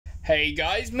Hey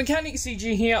guys, Mechanic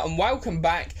CG here and welcome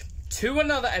back to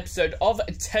another episode of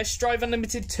Test Drive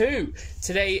Unlimited 2.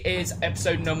 Today is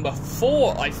episode number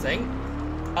 4, I think.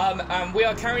 And we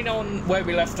are carrying on where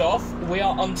we left off. We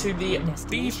are onto the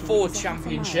B4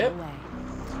 Championship.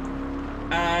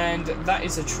 And that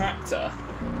is a tractor.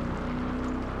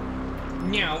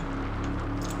 Now,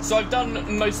 so I've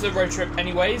done most of the road trip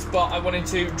anyways, but I wanted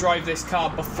to drive this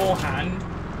car beforehand.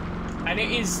 And it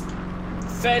is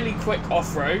fairly quick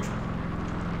off-road.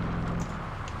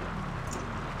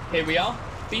 Here we are,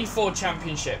 B4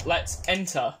 Championship. Let's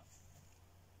enter.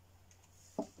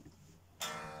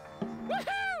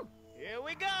 Woohoo! Here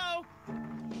we go!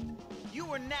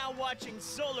 You are now watching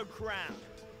Solar Crown.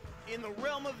 In the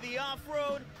realm of the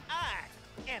off-road,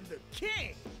 I am the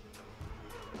king.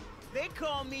 They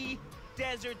call me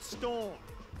Desert Storm.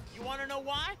 You want to know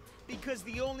why? Because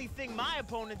the only thing my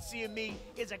opponents see of me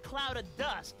is a cloud of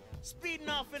dust speeding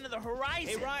off into the horizon.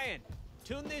 Hey, Ryan,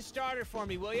 tune this starter for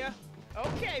me, will ya?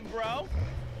 Okay, bro.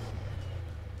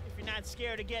 If you're not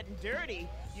scared of getting dirty,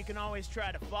 you can always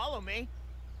try to follow me.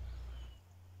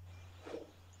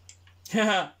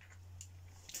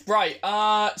 Right,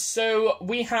 so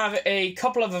we have a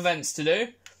couple of events to do.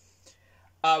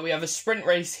 We have a sprint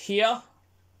race here.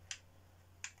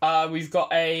 We've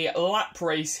got a lap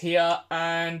race here,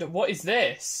 and what is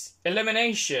this?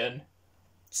 Elimination.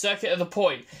 Circuit of the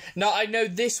Point. Now, I know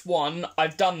this one,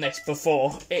 I've done this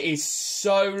before. It is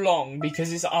so long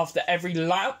because it's after every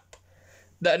lap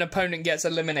that an opponent gets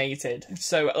eliminated.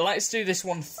 So, let's do this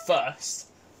one first.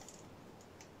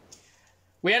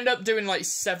 We end up doing like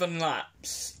 7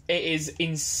 laps. It is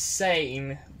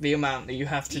insane the amount that you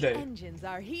have to do. The engines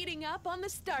are heating up on the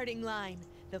starting line.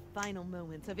 The final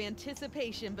moments of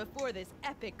anticipation before this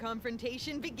epic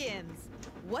confrontation begins.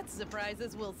 What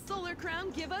surprises will Solar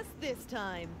Crown give us this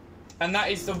time? And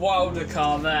that is the Wilder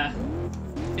car there.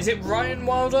 Is it Ryan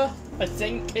Wilder? I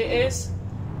think it is.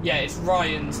 Yeah, it's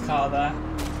Ryan's car there.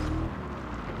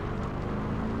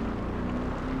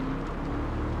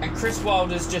 And Chris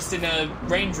Wilder's just in a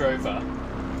Range Rover.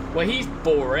 Well, he's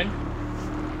boring.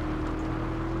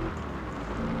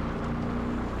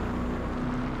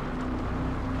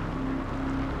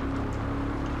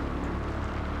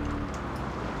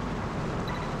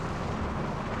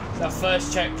 Our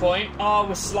first checkpoint. Oh,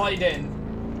 we're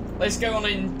sliding. Let's go on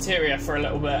interior for a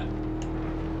little bit.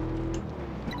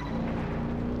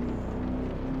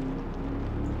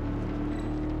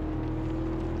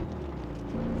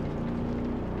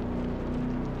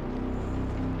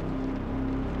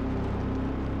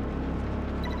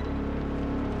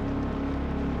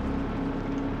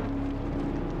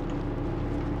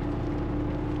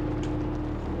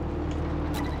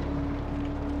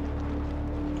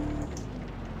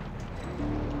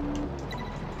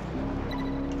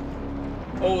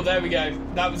 Oh, there we go.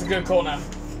 That was a good corner.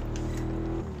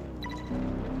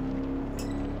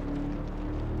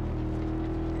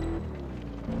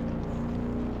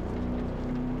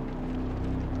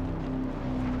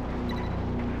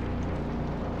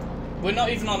 We're not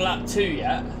even on lap 2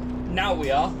 yet. Now we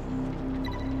are.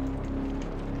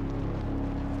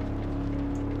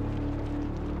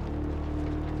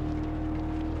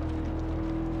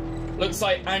 Looks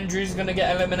like Andrew's gonna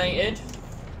get eliminated.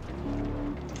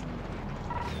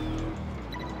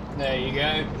 There you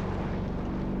go.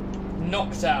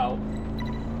 Knocked out.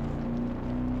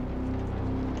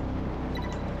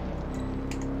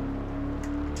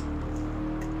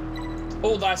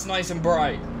 Oh, that's nice and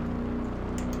bright.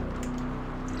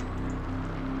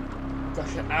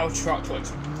 Gosh, our truck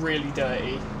looks really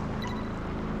dirty.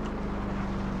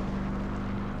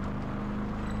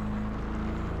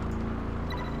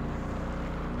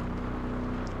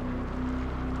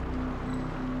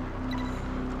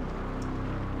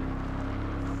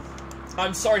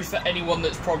 I'm sorry for anyone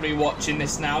that's probably watching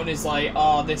this now and is like,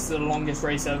 oh, this is the longest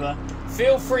race ever.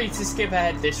 Feel free to skip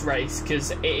ahead this race,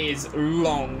 because it is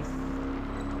long.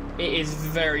 It is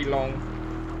very long.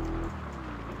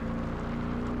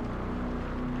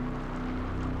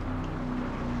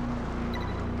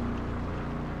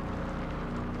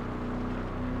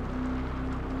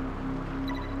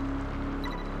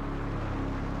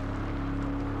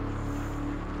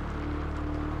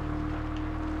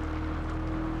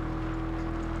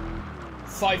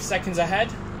 Five seconds ahead.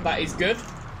 That is good.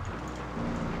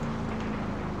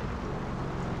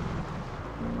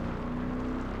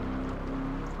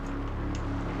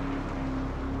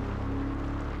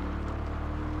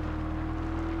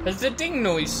 Has the ding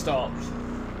noise stopped?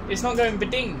 It's not going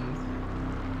ba-ding.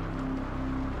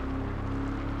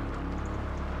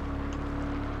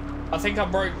 I think I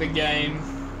broke the game.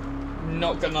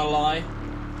 Not gonna lie.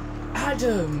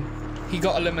 Adam! he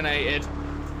got eliminated.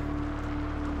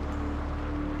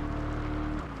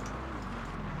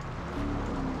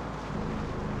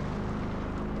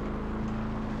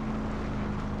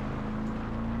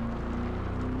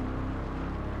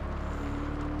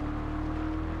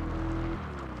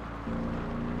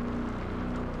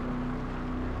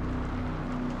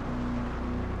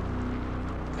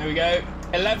 There we go.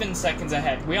 11 seconds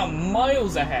ahead. We are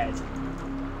miles ahead.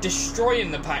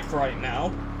 Destroying the pack right now.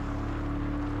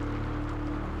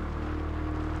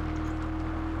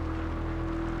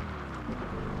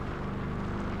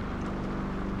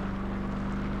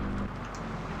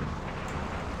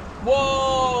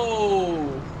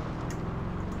 Whoa!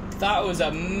 That was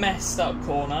a messed up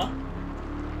corner.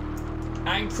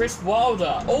 And Chris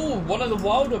Wilder. Oh, one of the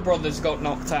Wilder brothers got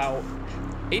knocked out.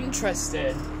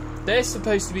 Interesting. They're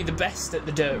supposed to be the best at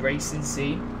the dirt racing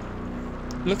scene.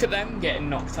 Look at them getting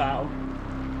knocked out.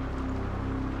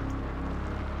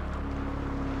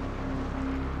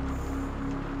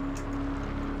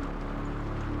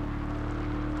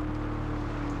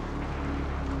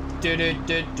 Do do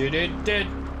do do do do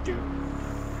do.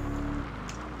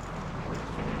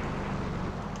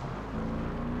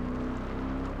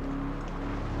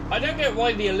 I don't get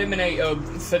why the eliminator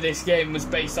for this game was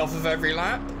based off of every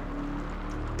lap.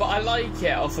 But I like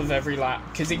it off of every lap,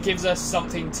 because it gives us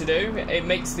something to do. It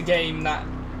makes the game that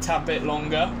tad bit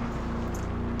longer.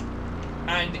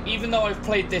 And even though I've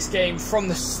played this game from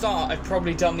the start, I've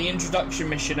probably done the introduction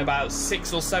mission about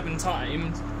 6 or 7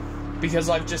 times, because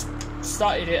I've just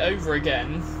started it over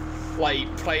again, like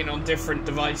playing on different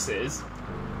devices.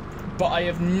 But I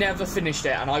have never finished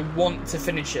it, and I want to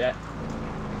finish it.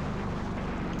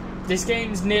 This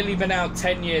game's nearly been out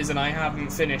 10 years and I haven't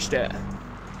finished it.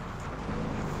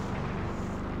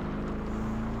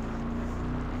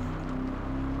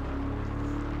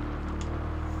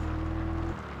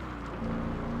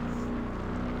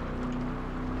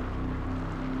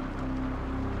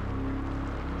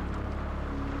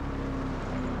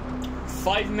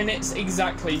 Five minutes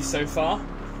exactly so far.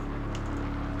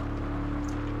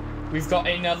 We've got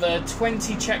another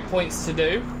 20 checkpoints to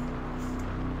do.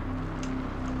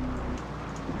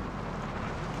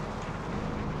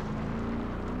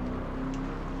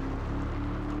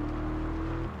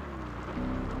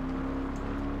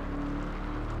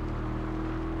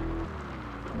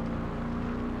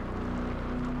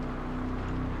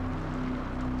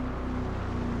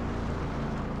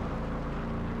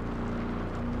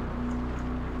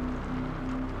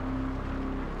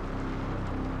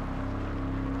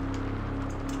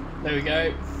 There we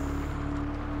go.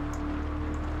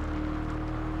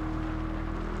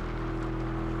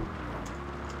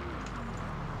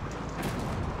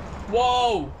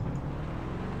 Whoa!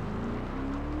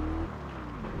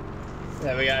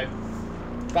 There we go.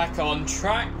 Back on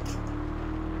track.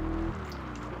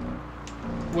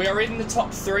 We are in the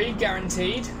top 3,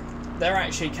 guaranteed. They're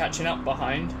actually catching up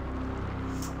behind.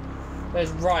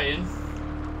 There's Ryan,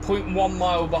 0.1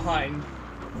 mile behind.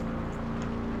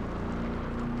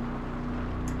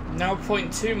 Now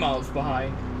 0.2 miles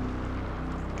behind.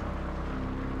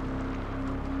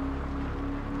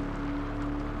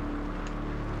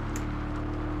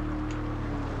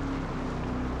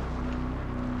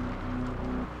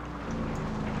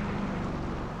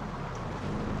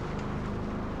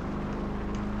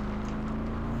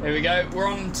 There we go. We're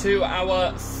on to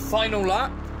our final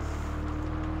lap.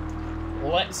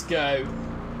 Let's go.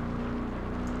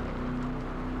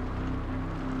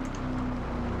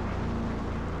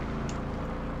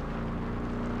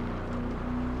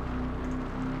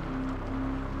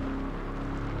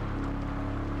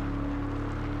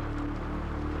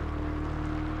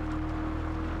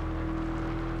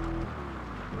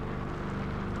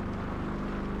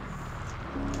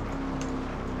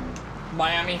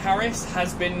 Miami Harris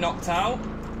has been knocked out,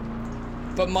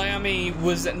 but Miami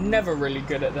was never really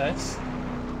good at this.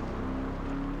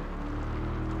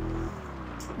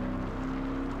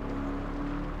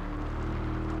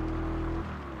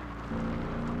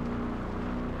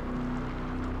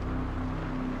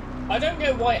 I don't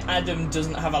get why Adam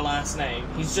doesn't have a last name.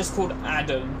 He's just called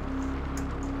Adam.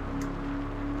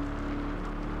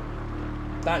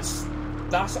 That's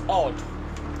odd.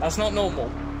 That's not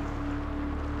normal.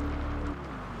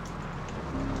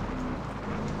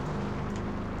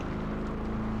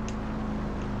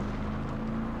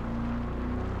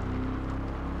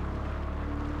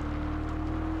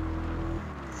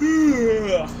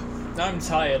 I'm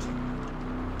tired.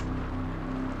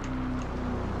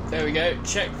 There we go,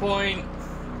 checkpoint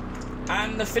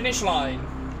and the finish line.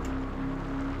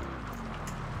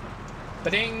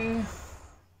 Ba-ding.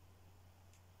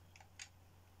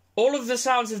 All of the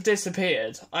sounds have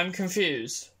disappeared. I'm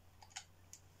confused.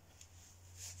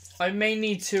 I may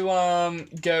need to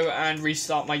go and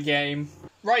restart my game.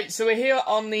 Right, so we're here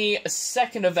on the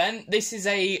second event. This is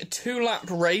a 2-lap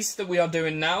race that we are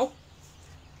doing now.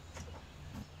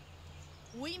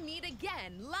 We meet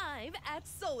again live at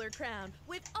Solar Crown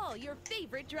with all your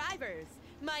favorite drivers.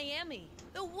 Miami,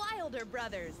 the Wilder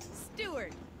brothers,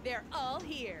 Stewart, they're all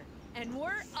here. And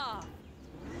we're off.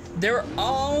 They're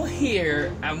all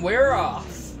here and we're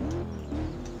off.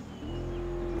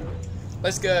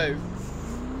 Let's go.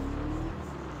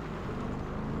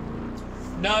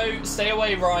 No, stay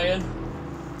away, Ryan.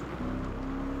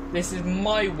 This is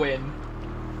my win.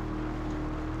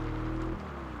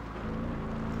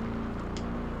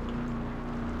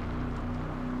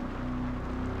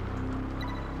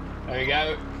 There we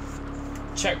go.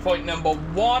 Checkpoint number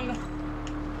 1.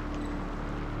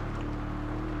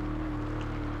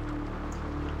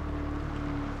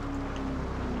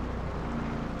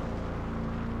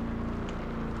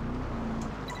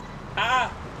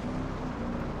 Ah!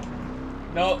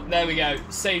 No, there we go.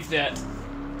 Saved it.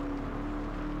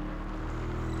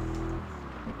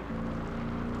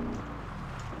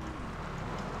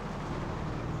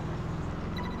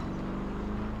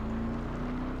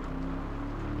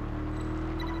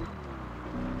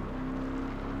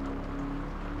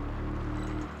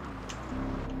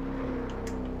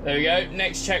 There we go,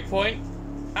 next checkpoint.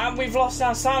 And we've lost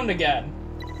our sound again.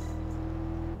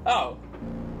 Oh.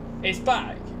 It's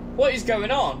back. What is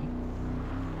going on?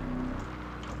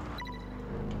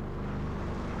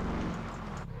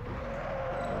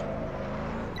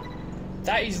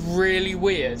 That is really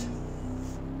weird.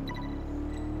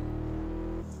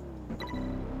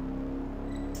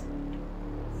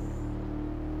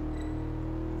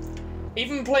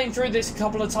 Even playing through this a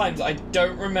couple of times, I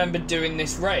don't remember doing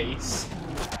this race.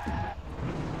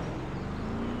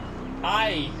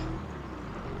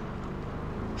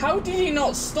 How did he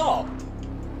not stop?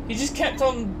 He just kept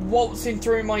on waltzing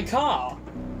through my car.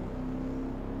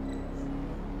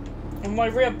 And my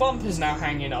rear bumper's now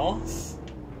hanging off.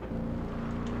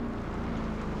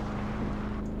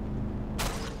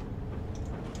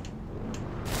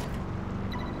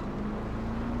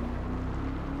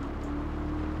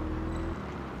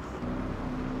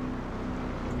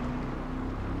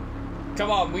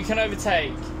 Come on, we can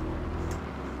overtake.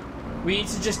 We need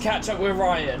to just catch up with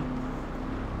Ryan.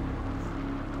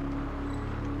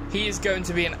 He is going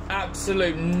to be an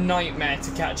absolute nightmare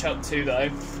to catch up to,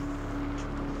 though.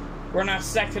 We're on our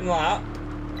second lap.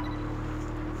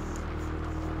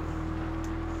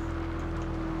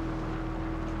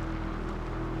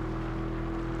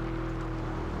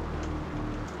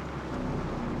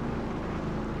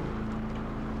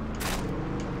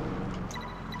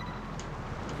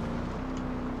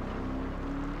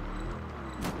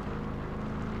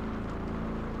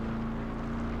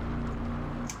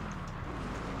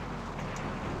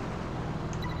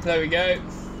 There we go.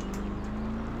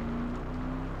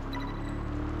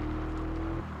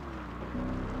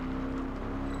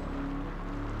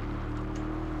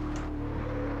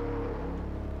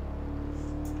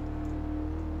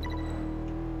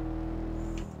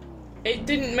 It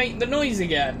didn't make the noise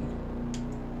again.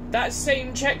 That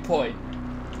same checkpoint.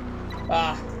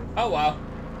 Ah, oh well.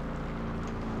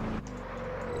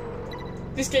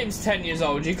 This game's 10 years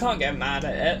old, you can't get mad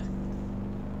at it.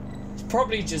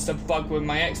 Probably just a bug with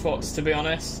my Xbox, to be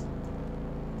honest.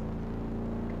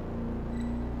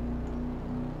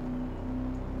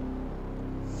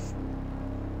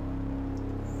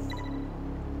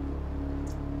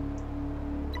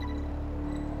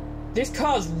 This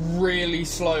car's really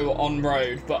slow on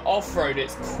road, but off-road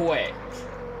it's quick.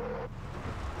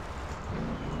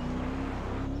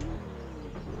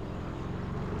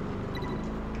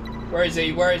 Where is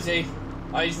he? Where is he?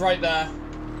 Oh, he's right there.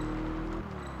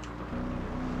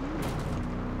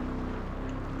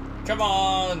 Come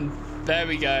on! There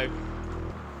we go.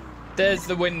 There's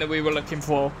the win that we were looking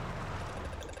for.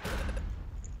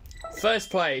 First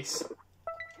place.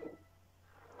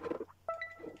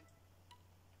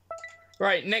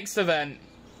 Right, next event.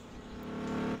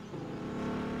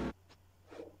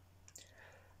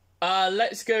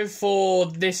 Let's go for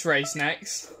this race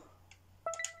next.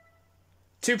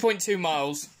 2.2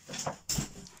 miles.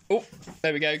 Oh,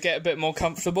 there we go. Get a bit more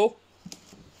comfortable.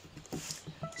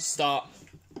 Start.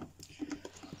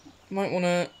 Might want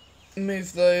to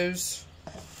move those.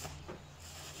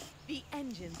 The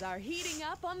engines are heating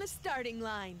up on the starting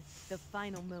line. The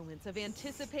final moments of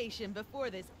anticipation before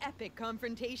this epic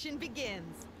confrontation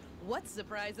begins. What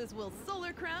surprises will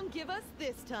Solar Crown give us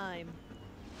this time?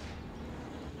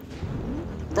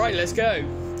 Right, let's go.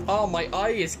 Oh, my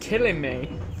eye is killing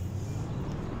me.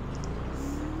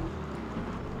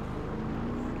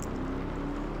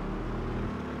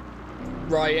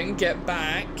 Ryan, get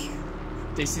back.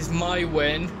 This is my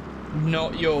win,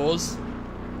 not yours.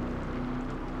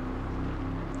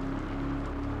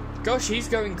 Gosh, he's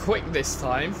going quick this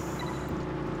time.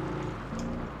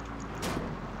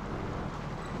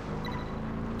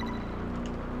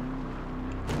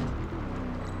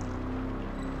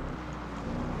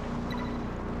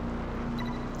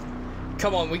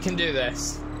 Come on, we can do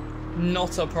this.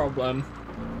 Not a problem.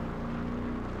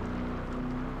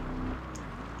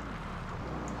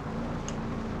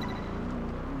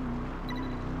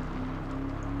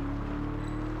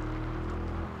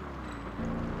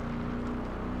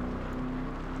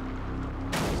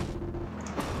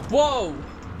 Whoa!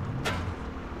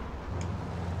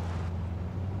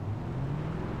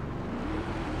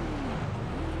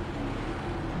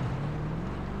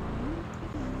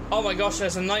 Oh my gosh,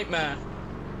 there's a nightmare.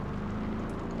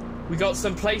 We got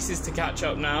some places to catch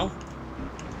up now.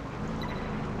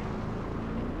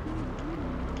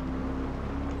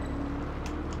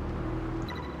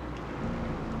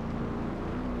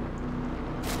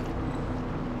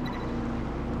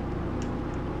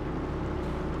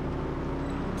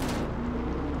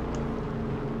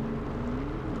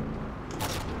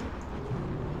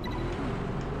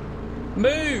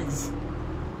 Move!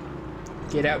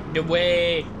 Get out the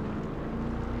way!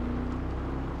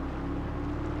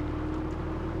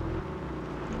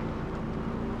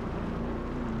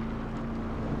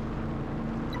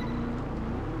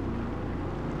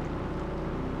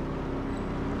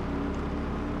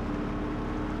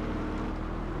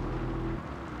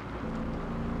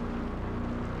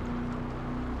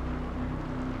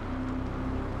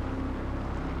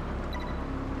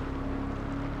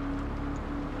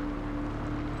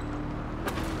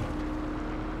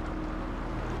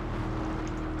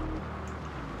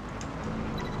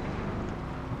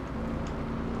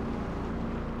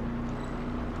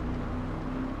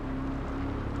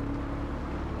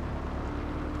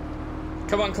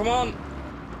 Come on, come on.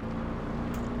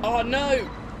 Oh, no.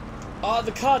 Oh,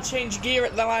 the car changed gear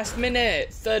at the last minute.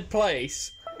 3rd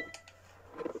place.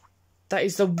 That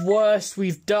is the worst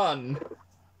we've done.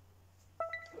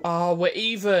 Oh, we're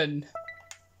even.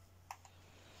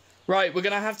 Right, we're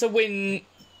going to have to win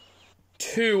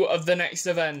 2 of the next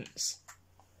events.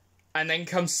 And then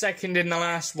come 2nd in the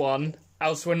last one.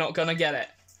 Else we're not going to get it.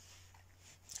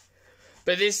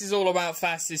 But this is all about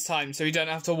fastest time, so we don't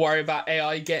have to worry about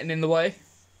AI getting in the way.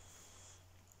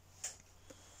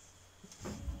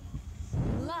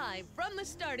 Live from the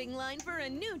starting line for a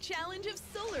new challenge of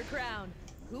Solar Crown.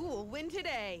 Who will win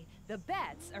today? The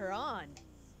bets are on.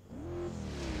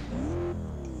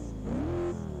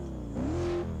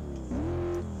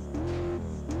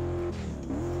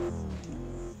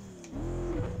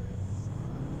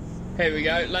 Here we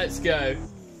go, let's go.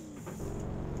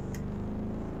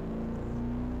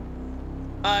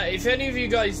 If any of you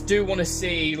guys do want to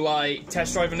see, like,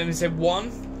 Test Drive Unlimited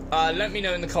 1, let me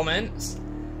know in the comments.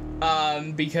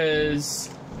 Because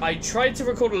I tried to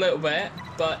record a little bit,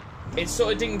 but it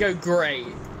sort of didn't go great.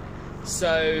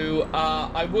 So,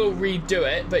 I will redo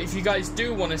it, but if you guys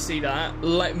do want to see that,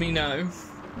 let me know.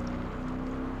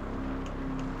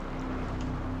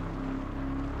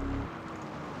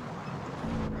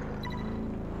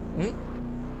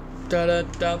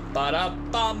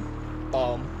 Da-da-da-ba-da-bum,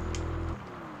 bum.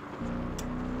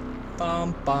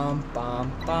 Bum bum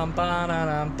bum bum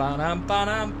ba-da-dum ba-dum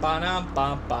ba-dum ba-dum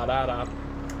bum ba-da-dum.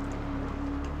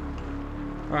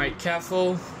 Right,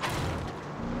 careful.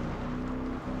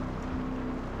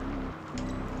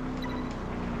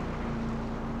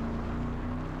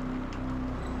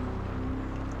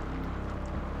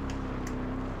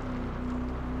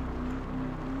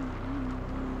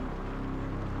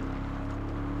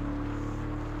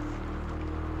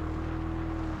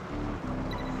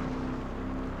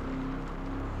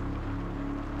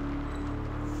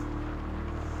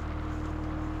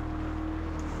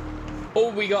 Oh,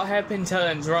 we got hairpin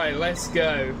turns. Right, let's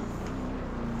go.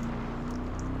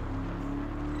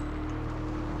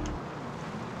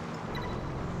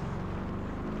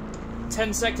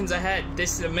 "10 seconds ahead.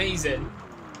 This is amazing."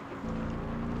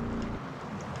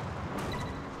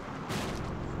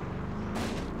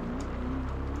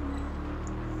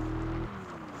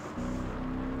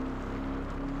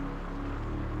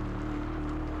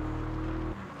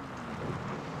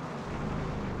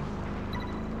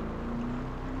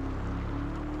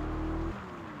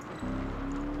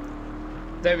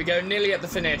 There we go, nearly at the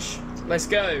finish. Let's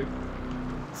go.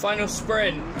 Final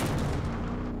sprint.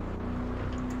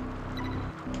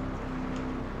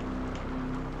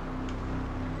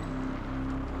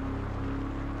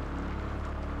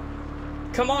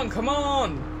 Come on, come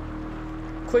on!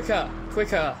 Quicker,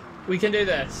 quicker. We can do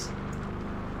this.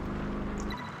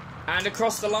 And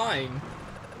across the line.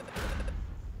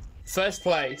 First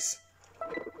place.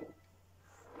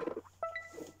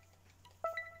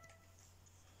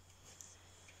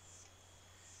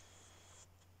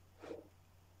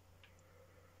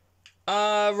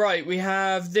 Right, we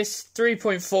have this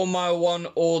 3.4 mile one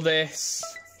or this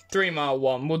 3 mile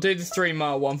one. We'll do the 3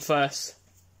 mile one first.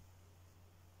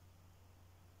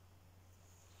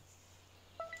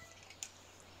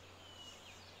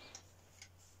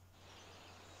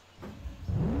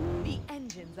 The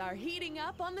engines are heating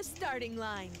up on the starting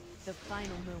line. The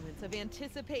final moments of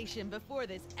anticipation before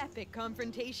this epic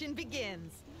confrontation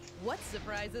begins. What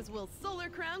surprises will Solar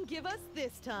Crown give us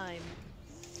this time?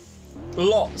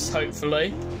 Lots,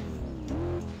 hopefully.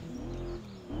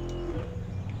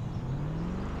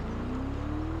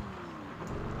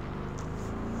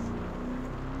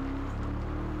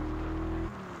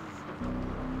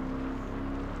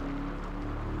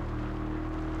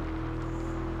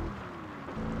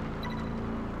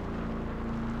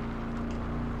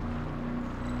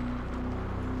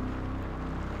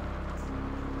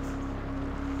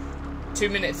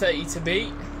 Minute 30 to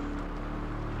beat.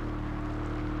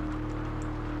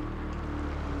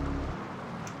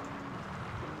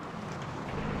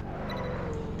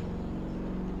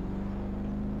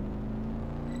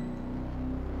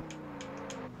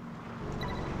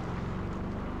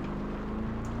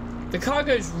 The car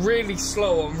goes really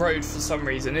slow on road for some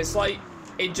reason. It's like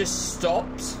it just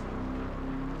stops.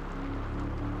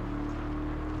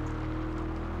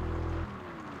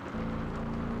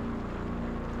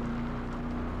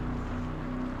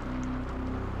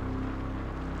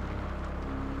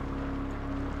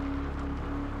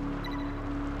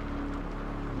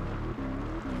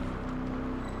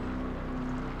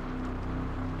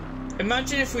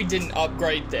 Imagine if we didn't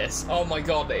upgrade this. Oh my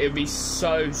god, it would be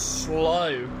so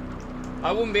slow.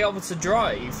 I wouldn't be able to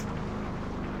drive.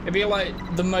 It'd be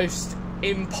like the most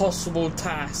impossible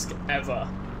task ever.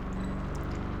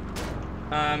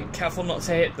 Careful not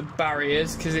to hit the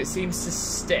barriers because it seems to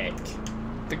stick.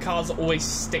 The cars always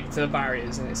stick to the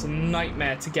barriers and it's a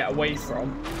nightmare to get away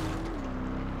from.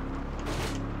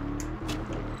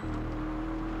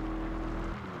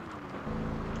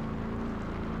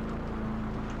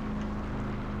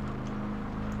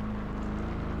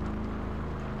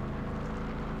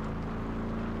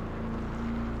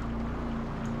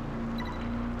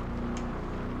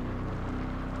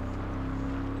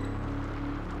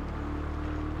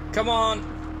 Come on.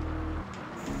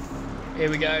 Here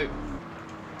we go.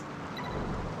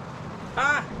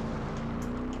 Ah!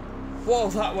 Whoa,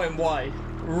 that went wide.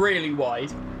 Really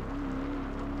wide.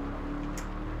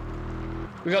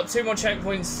 We got 2 more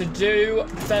checkpoints to do.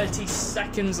 30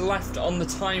 seconds left on the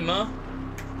timer.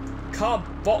 Car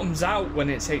bottoms out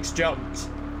when it takes jumps.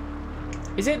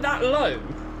 Is it that low?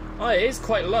 Oh, it is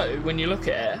quite low when you look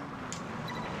at it.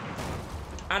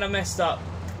 And I messed up.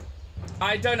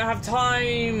 I don't have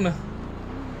time.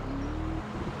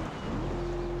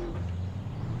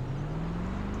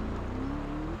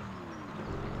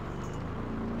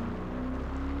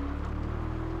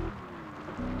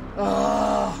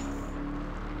 Ah.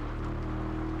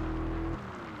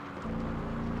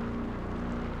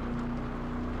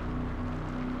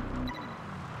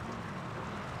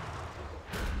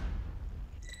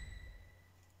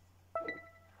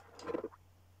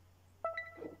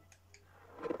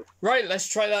 Right, let's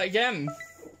try that again.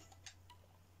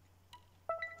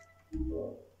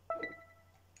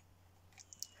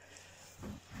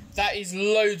 That is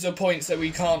loads of points that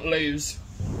we can't lose.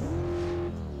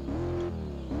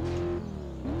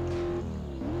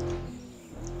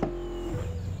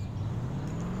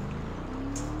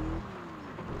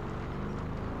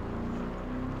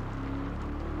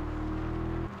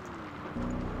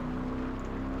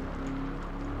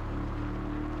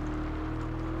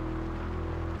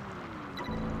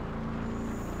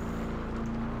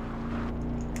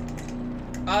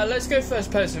 Let's go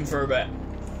first person for a bit.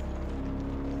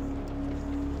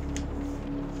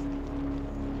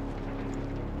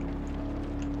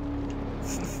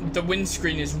 The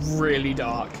windscreen is really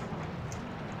dark.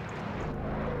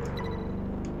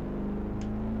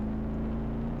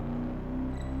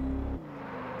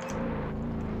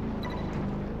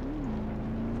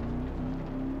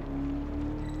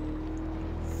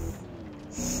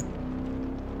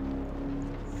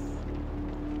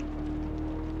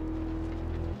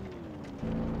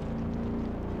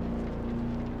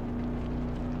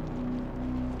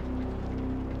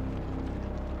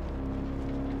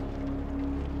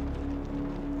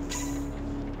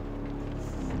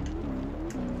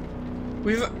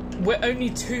 We're only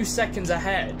 2 seconds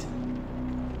ahead.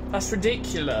 That's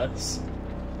ridiculous.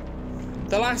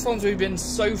 The last ones we've been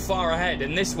so far ahead,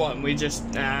 and this one we just,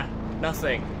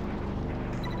 nothing.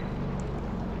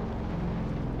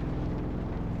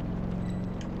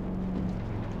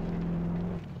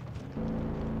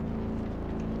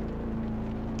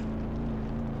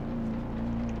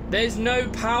 There's no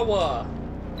power.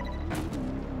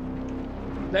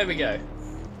 There we go.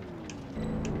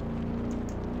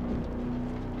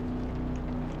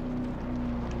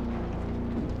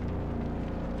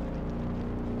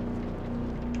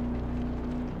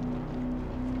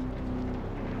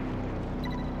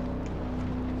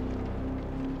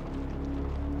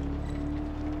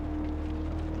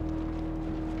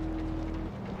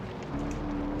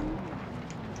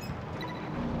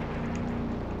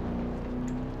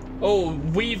 Oh,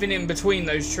 weaving in between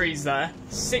those trees there.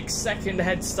 6-second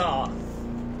head start.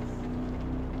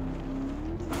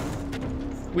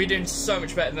 We're doing so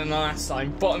much better than the last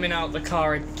time. Bottoming out the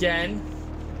car again.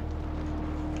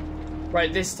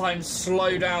 Right, this time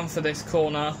slow down for this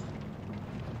corner.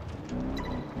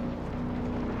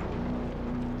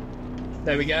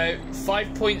 There we go.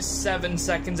 5.7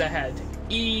 seconds ahead.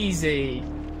 Easy.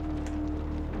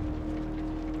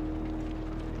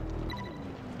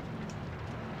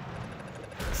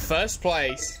 First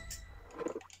place.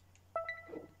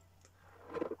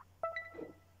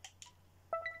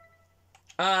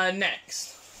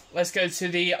 Next, let's go to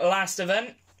the last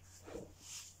event.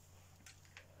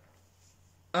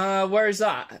 Where is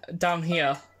that? Down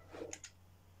here.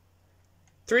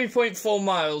 3.4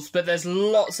 miles, but there's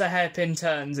lots of hairpin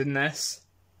turns in this.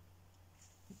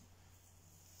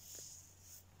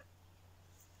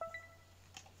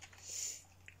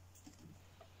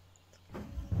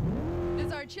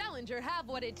 Our challenger have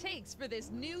what it takes for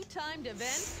this new timed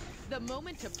event? The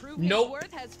moment to prove Nope. his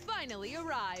worth has finally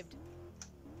arrived.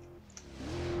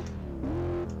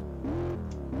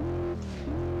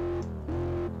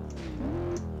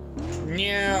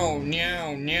 Meow,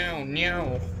 meow, meow,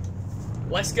 meow.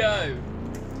 Let's go.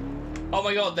 Oh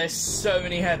my god, there's so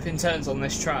many hairpin turns on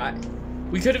this track.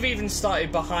 We could have even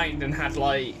started behind and had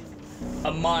like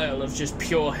a mile of just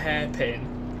pure hairpin.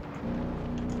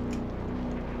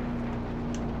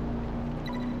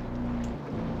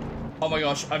 Oh my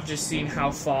gosh, I've just seen how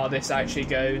far this actually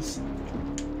goes.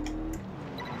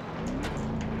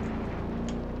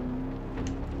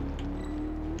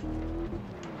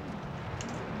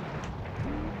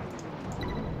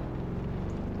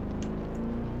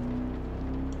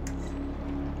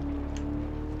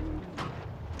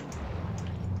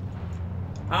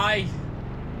 Aye.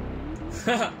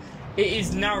 It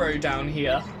is narrow down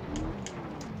here.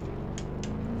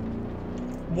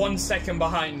 1 second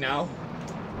behind now.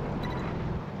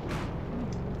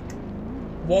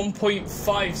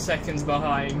 1.5 seconds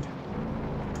behind.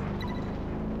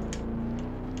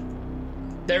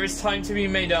 There is time to be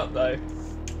made up though.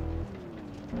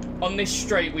 On this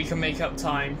straight we can make up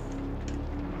time.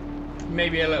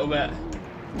 Maybe a little bit.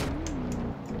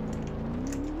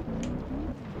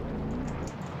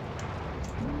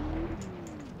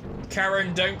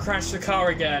 Karen, don't crash the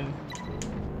car again.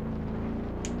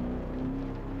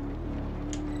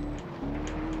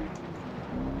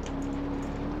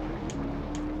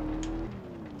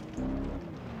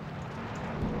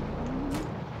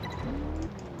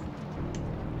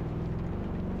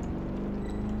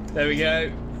 There we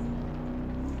go.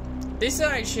 This is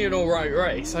actually an alright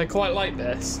race. I quite like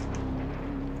this.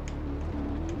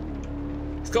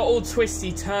 It's got all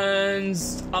twisty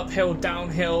turns, uphill,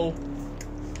 downhill.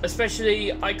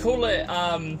 Especially, I call it,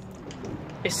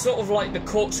 it's sort of like the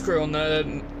corkscrew on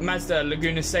the Mazda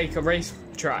Laguna Seca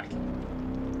racetrack.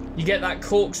 You get that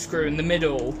corkscrew in the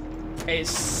middle. It's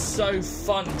so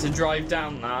fun to drive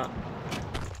down that.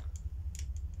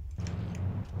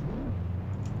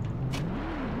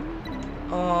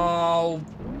 Oh,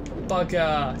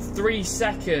 bugger. 3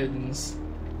 seconds.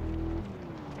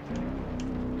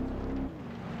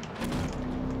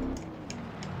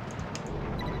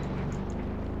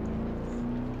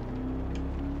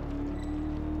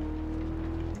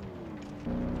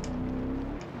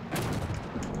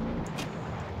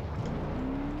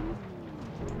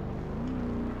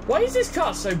 Why is this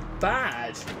car so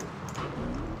bad?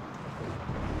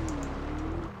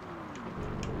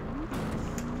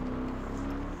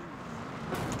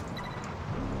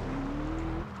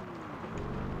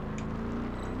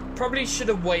 Probably should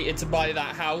have waited to buy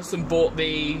that house and bought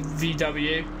the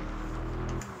VW.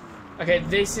 Okay,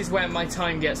 this is where my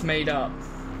time gets made up.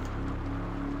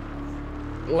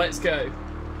 Let's go.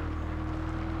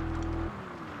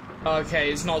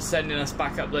 Okay, it's not sending us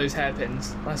back up those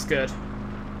hairpins. That's good.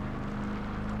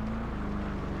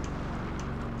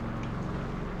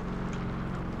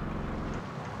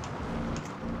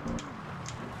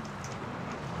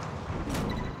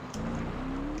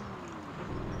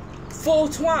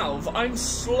 412. I'm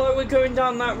slower going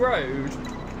down that road.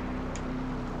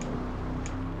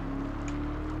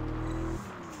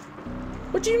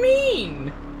 What do you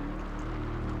mean?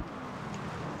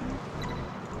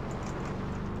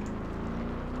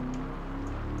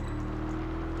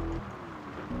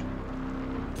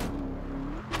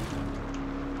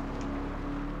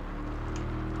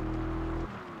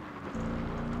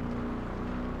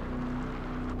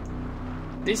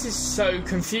 This is so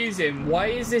confusing. Why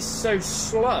is this so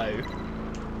slow?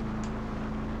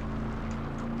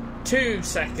 2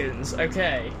 seconds,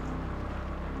 okay.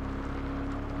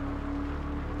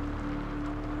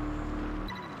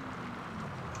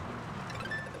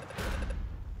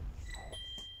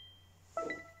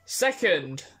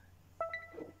 Second.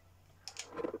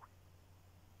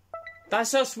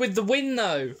 That's us with the win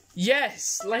though.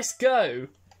 Yes, let's go.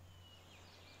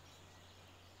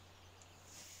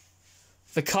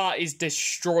 The car is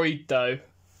destroyed, though.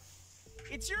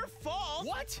 It's your fault.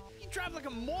 What? You drive like a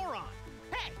moron.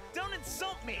 Hey, don't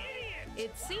insult me.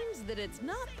 It seems that it's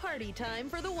not party time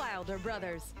for the Wilder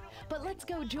brothers. But let's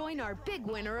go join our big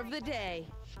winner of the day.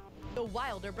 The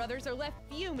Wilder brothers are left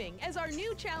fuming as our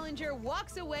new challenger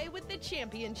walks away with the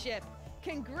championship.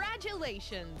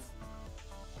 Congratulations.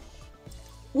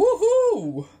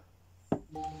 Woohoo!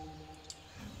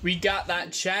 We got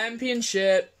that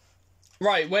championship.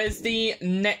 Right, where's the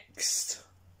next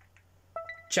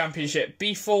championship?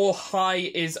 B4 High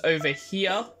is over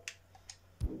here.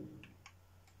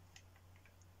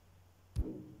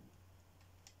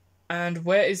 And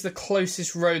where is the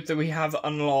closest road that we have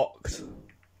unlocked?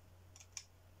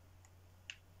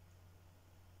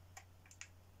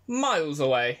 Miles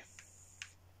away.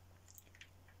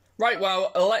 Right,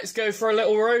 well, let's go for a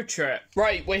little road trip.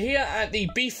 Right, we're here at the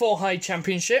B4 High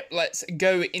Championship. Let's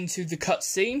go into the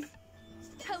cutscene.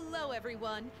 Hello,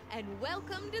 everyone, and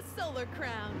welcome to Solar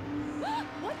Crown.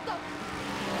 What the?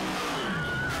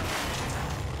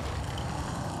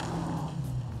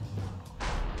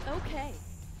 Okay,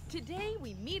 today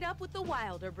we meet up with the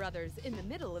Wilder brothers in the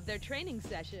middle of their training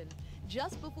session,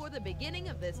 just before the beginning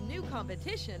of this new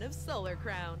competition of Solar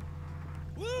Crown.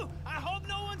 Woo! I hope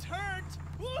no one's hurt.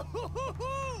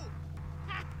 Woo-hoo-hoo-hoo!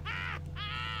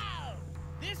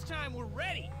 This time we're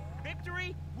ready.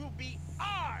 Victory will be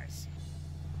ours.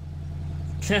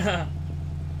 That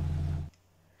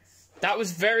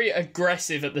was very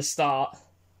aggressive at the start.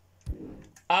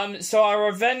 So our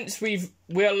events, we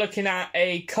are looking at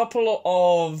a couple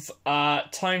of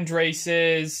timed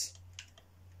races,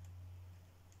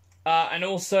 and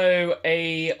also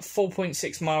a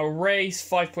 4.6 mile race,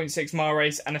 5.6 mile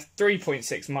race, and a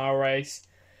 3.6 mile race.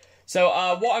 So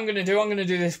what I'm going to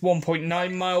do this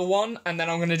 1.9 mile one, and then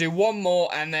I'm going to do one more,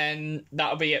 and then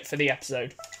that'll be it for the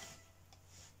episode.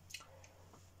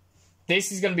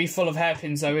 This is going to be full of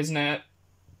hairpins though, isn't it?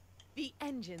 The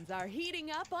engines are heating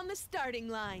up on the starting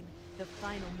line. The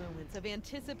final moments of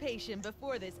anticipation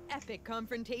before this epic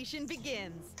confrontation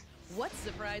begins. What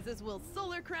surprises will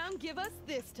Solar Crown give us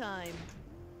this time?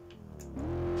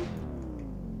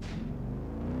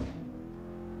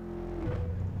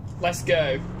 Let's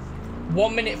go.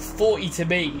 1 minute 40 to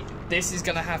beat. This is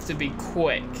going to have to be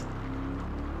quick.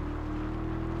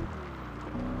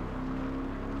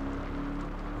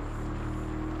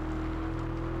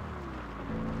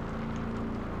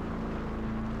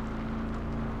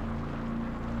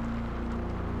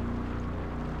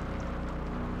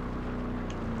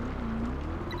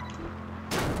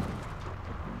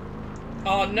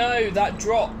 Oh no, that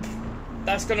drop.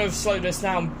 That's going to have slowed us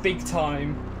down big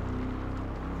time.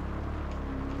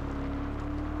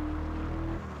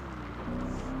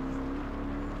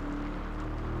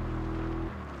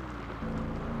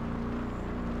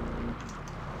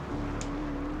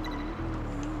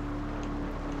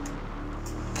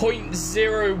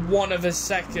 .01 of a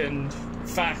second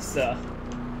faster.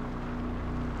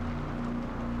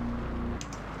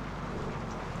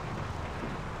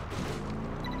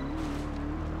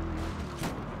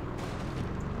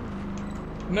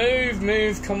 Move,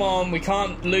 move, come on, we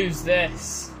can't lose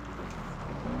this.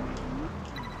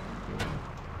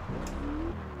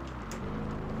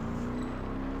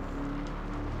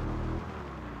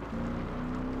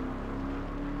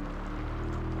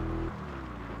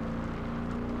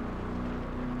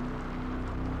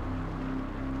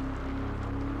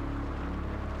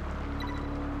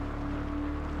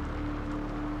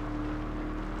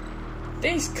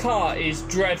 This car is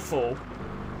dreadful.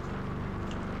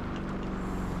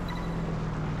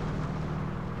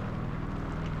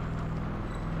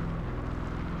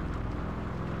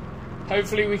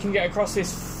 Hopefully we can get across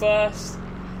this first.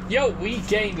 Yo, we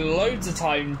gained loads of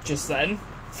time just then.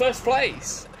 First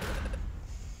place.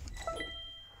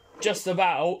 just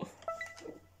about.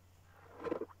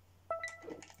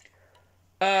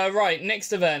 Right,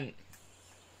 next event.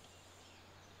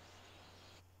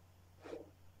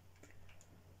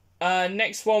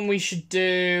 Next one we should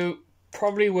do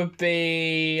probably would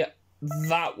be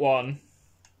that one.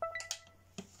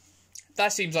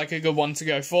 That seems like a good one to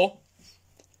go for.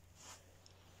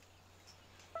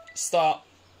 Start.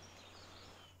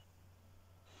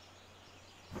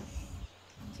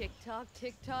 Tick tock,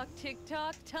 tick tock, tick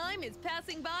tock. Time is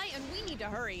passing by and we need to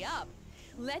hurry up.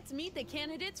 Let's meet the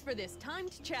candidates for this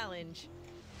timed challenge.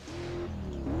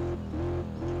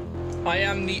 I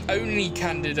am the only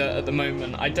candidate at the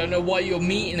moment. I don't know why you're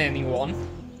meeting anyone.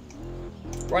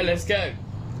 Right, let's go.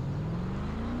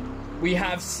 We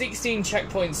have 16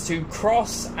 checkpoints to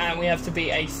cross, and we have to be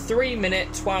a 3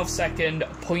 minute 12 second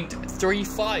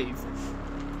 0.35.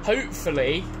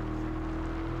 Hopefully,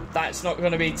 that's not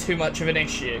going to be too much of an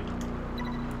issue.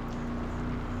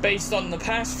 Based on the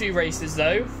past few races,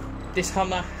 though, this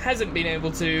Hummer hasn't been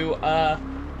able to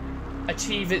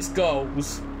achieve its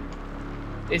goals.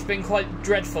 It's been quite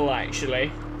dreadful,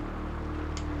 actually.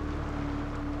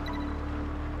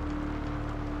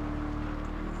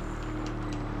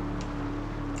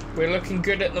 We're looking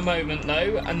good at the moment,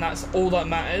 though, and that's all that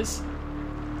matters.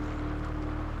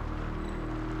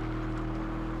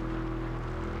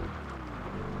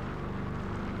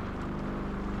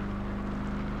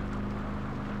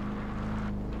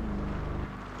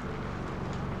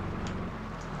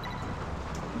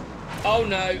 Oh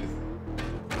no!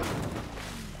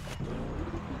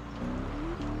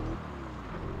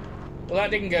 Well,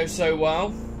 that didn't go so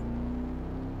well.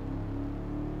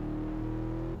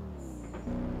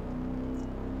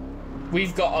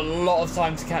 We've got a lot of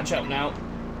time to catch up now.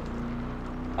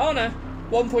 Oh no,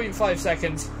 1.5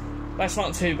 seconds. That's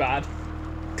not too bad.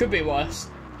 Could be worse.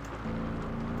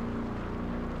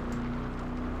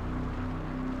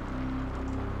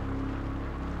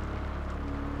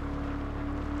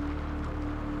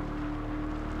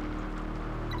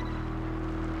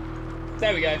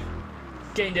 There we go.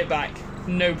 Gained it back.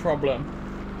 No problem.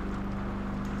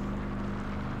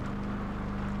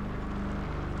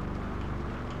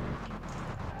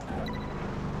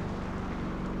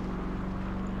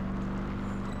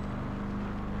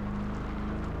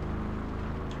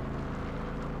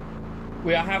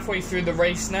 We are halfway through the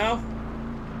race now.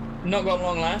 Not got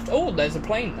long left. Oh, there's a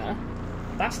plane there.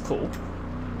 That's cool.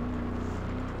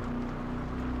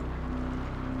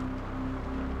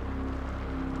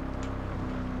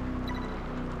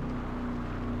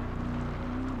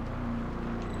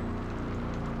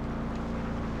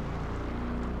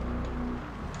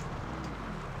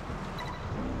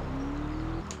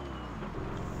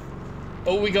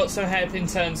 Oh, we got some hairpin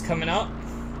turns coming up.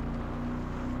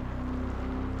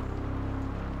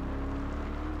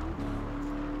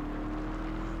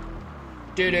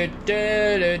 Do do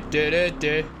do do do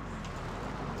do.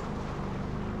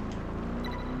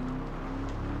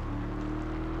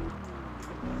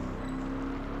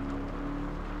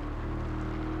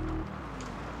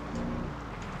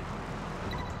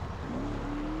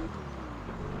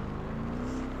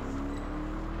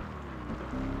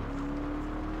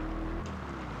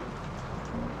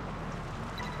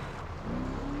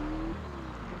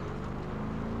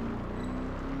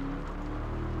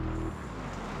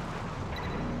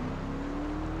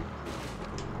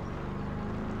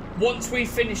 Once we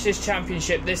finish this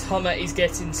championship, this Hummer is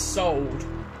getting sold.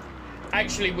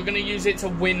 Actually, we're going to use it to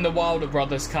win the Wilder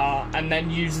Brothers car and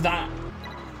then use that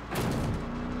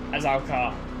as our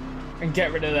car and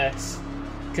get rid of this,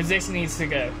 because this needs to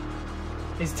go.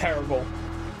 It's terrible.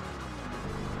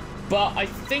 But I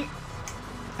think...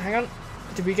 Hang on.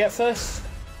 Did we get first?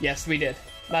 Yes, we did.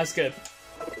 That's good.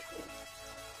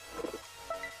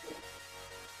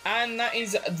 And that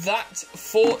is that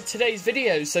for today's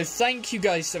video. So thank you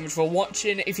guys so much for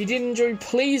watching. If you did enjoy,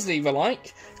 please leave a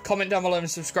like, comment down below and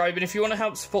subscribe. And if you want to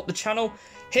help support the channel,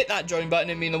 hit that join button.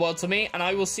 It'd mean the world to me. And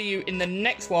I will see you in the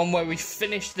next one where we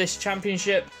finish this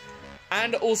championship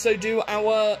and also do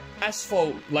our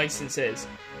asphalt licenses.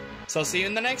 So I'll see you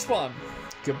in the next one.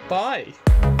 Goodbye.